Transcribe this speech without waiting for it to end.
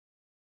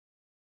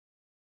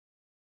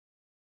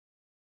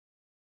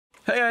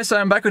Hey guys,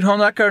 I'm back with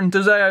Honda car, and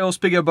today I will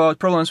speak about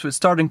problems with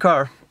starting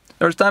car.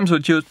 There are times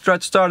when you try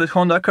to start a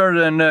Honda car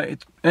and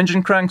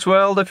engine cranks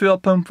well, the fuel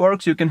pump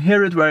works, you can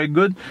hear it very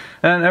good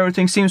and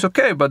everything seems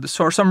okay, but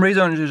for some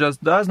reason it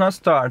just does not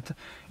start.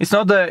 It's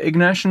not the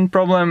ignition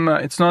problem,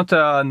 it's not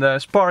the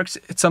sparks,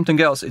 it's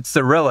something else, it's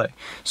the relay.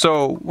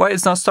 So why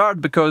it's not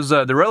start? Because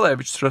the relay,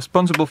 which is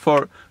responsible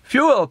for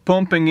fuel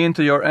pumping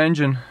into your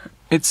engine,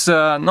 it's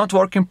not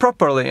working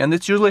properly, and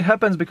it usually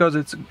happens because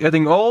it's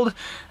getting old,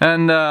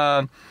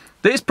 and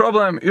this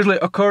problem usually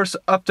occurs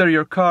after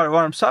your car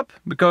warms up,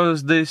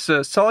 because these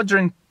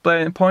soldering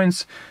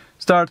points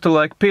start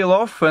to peel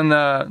off, and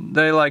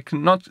they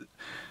not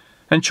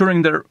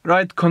ensuring the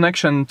right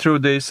connection through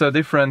these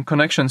different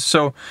connections.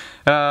 So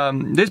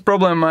this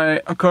problem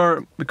might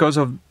occur because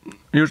of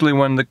usually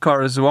when the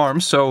car is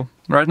warm. So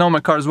right now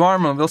my car is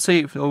warm, and we'll see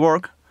if it'll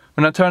work.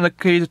 When I turn the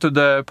key to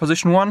the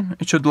position 1,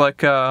 it should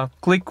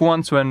click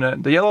once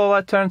when the yellow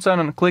light turns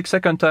on, and click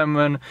second time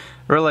when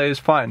relay is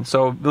fine.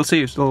 So we'll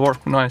see if it'll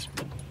work nice.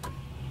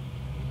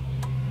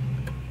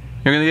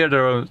 You can hear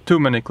there are too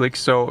many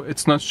clicks, so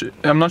it's not.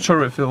 I'm not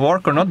sure if it'll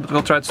work or not, but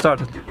we'll try to start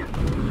it.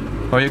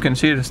 Oh, you can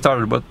see it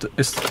started, but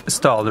it's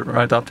stalled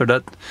right after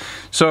that.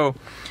 So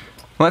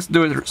let's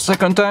do it a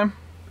second time.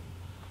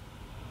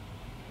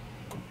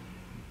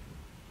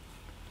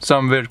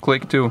 Some weird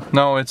click too.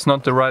 No, it's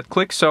not the right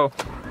click, so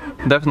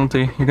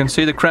definitely you can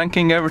see the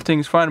cranking, everything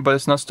is fine, but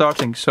it's not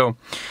starting. So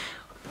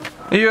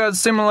if you have a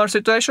similar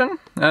situation,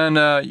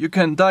 and you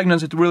can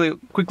diagnose it really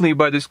quickly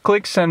by these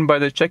clicks and by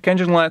the check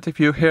engine light. If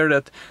you hear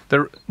that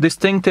the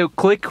distinctive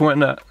click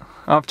when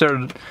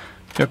after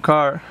your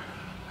car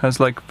has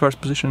first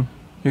position,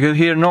 you can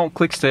hear no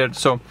clicks there,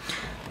 so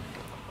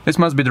this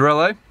must be the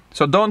relay.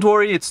 So don't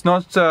worry, it's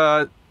not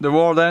the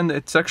world end,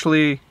 it's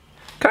actually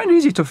kind of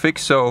easy to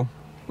fix, so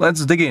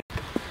let's dig in.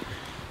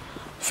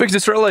 To fix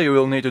this relay, you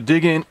will need to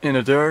dig in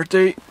the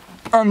dirty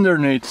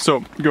underneath.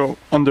 So go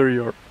under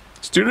your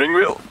steering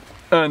wheel,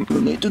 and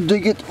you need to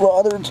dig it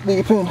rather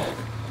deep in,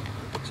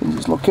 since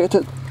it's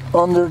located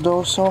under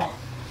those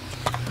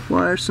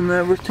wires and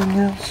everything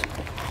else.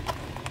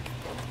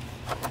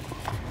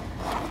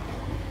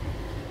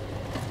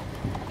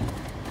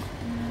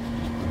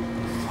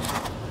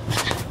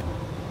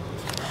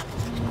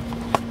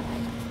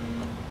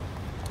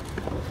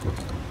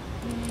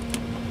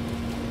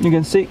 You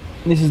can see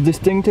this is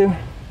distinctive.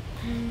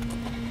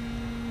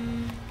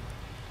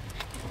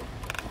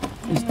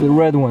 It's the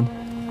red one.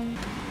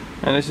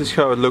 And this is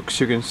how it looks,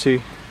 you can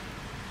see.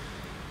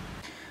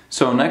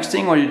 So next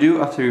thing what you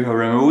do after you have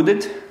removed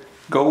it,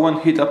 go and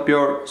heat up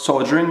your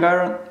soldering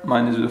iron.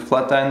 Mine is with a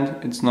flat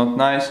end, it's not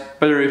nice.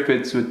 Better if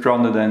it's with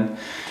rounded end,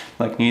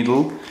 like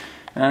needle.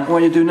 And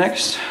what you do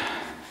next,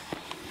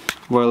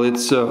 while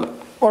it's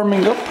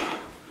warming up,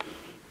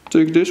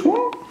 take this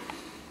one.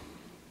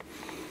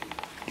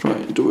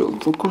 Try to will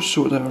focus,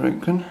 whatever I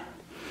can.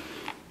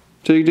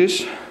 Take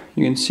this,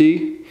 you can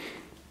see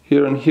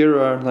here and here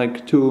are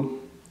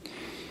two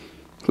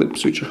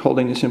clips which are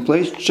holding this in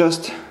place.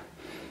 Just a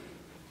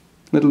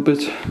little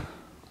bit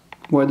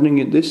widening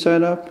it this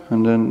side up,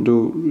 and then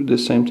do the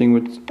same thing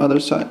with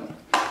other side,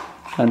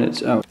 and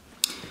it's out.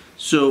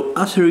 So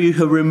after you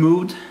have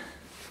removed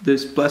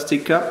this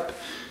plastic cap,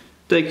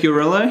 take your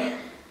relay,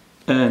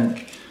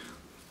 and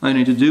all you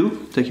need to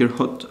do, take your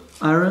hot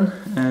iron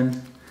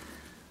and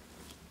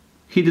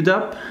heat it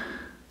up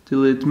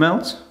till it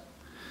melts,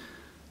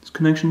 this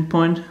connection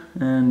point,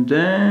 and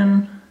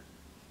then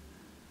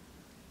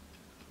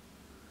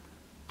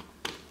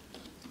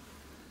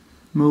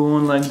move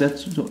on like that,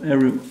 so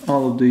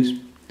all of these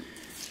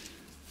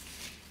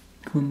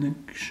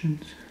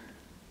connections.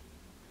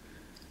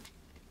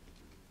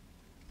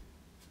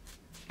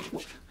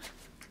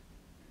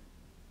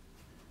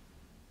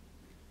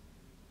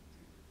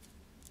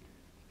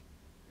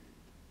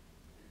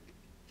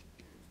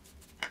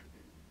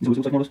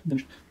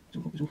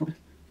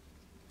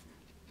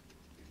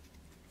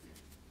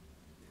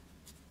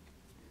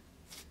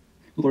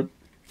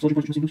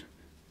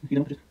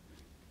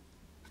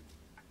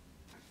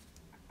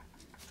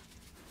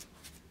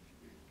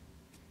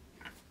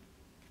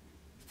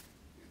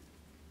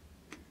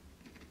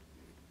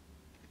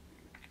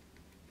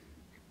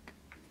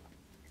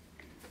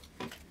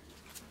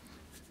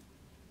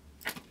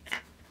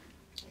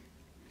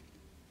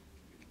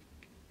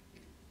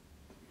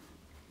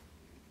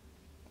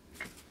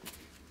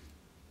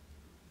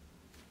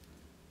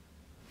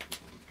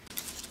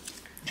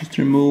 Just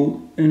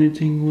remove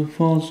anything that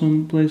falls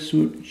on place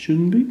where it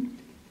shouldn't be.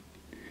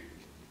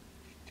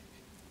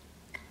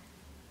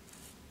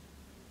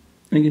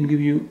 I can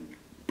give you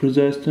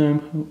precise time,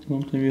 how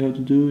long time you have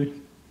to do it.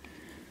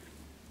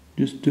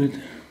 Just do it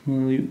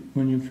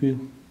when you feel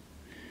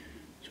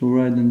so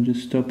right, and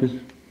just stop it.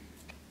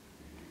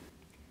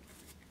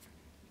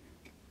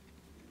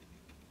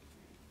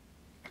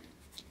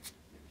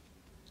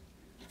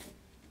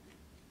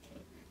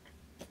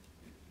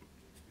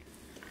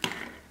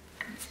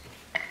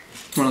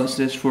 Well,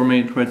 that's for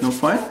me right now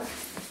fine.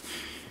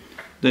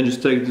 Then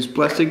just take this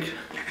plastic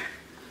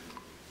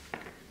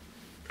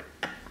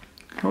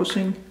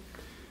housing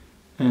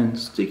and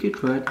stick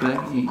it right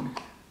back in.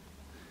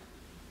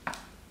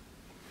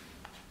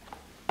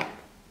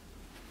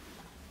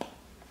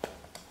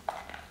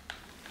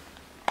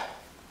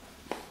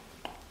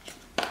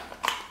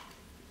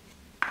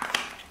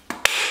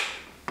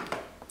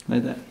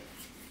 Like that.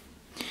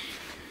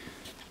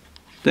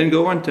 Then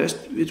go and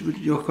test it with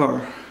your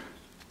car.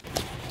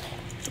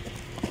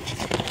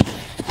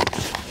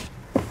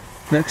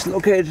 Next,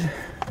 locate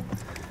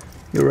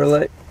your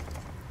relay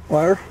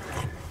wire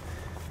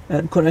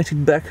and connect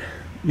it back.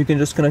 You can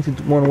just connect it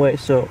one way,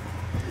 so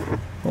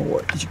don't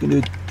worry, you can do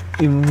it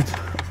even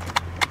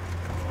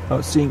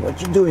without seeing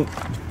what you're doing.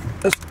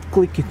 Just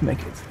click it,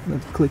 make it,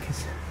 not click it.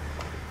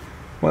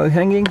 While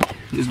hanging,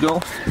 just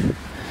go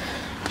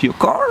to your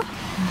car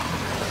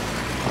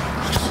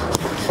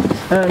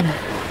and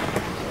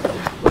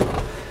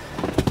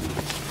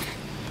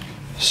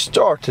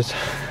start it,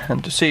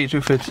 and to see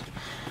if it's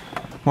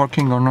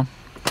working or not.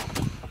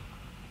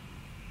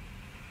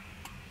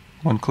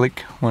 One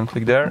click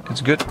there,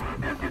 it's good.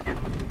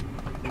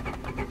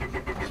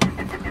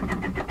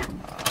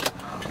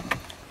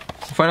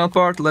 The final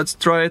part, let's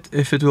try it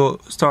if it will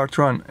start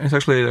run. It's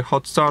actually a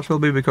hot start will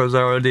be because I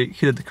already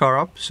heated the car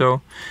up,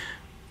 so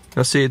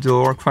let's see if it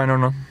will work fine or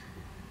not.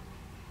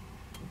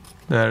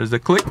 There's the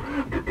click,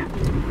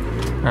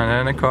 and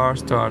then the car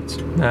starts.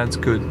 That's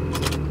good.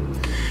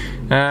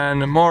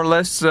 And more or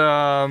less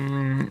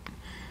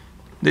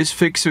this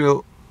fix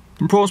will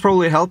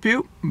probably help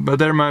you, but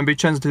there might be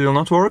chance that it will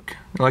not work,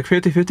 like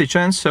 50-50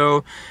 chance.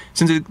 So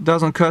since it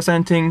doesn't cost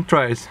anything,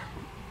 try it.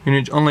 You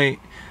need only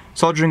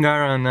soldering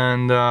iron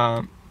and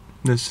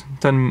this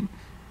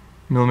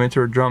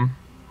 10mm drum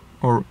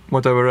or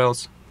whatever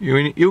else.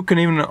 You can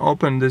even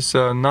open this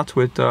nut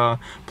with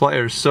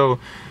pliers. So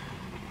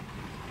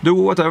do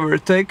whatever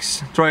it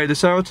takes, try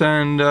this out,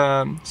 and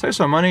save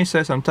some money,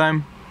 save some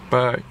time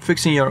by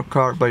fixing your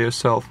car by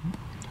yourself.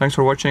 Thanks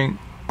for watching.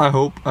 I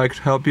hope I could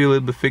help you a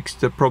little bit fix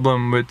the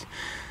problem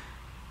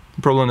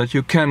that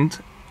you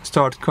can't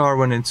start car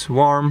when it's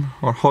warm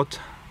or hot.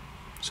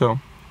 So